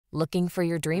Looking for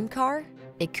your dream car?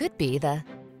 It could be the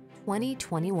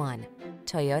 2021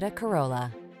 Toyota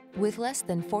Corolla. With less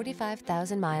than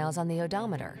 45,000 miles on the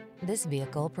odometer, this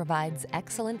vehicle provides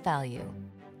excellent value.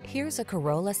 Here's a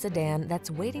Corolla sedan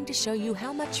that's waiting to show you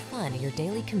how much fun your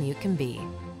daily commute can be.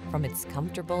 From its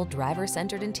comfortable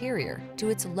driver-centered interior to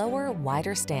its lower,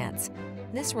 wider stance,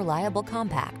 this reliable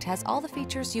compact has all the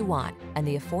features you want and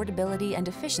the affordability and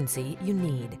efficiency you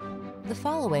need. The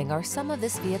following are some of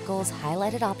this vehicle's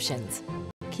highlighted options: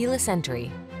 keyless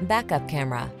entry, backup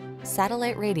camera,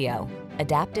 satellite radio,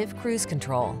 adaptive cruise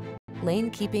control, lane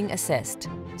keeping assist,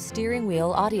 steering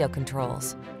wheel audio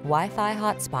controls, Wi-Fi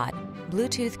hotspot,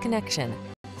 Bluetooth connection,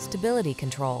 stability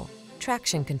control,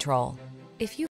 traction control. If you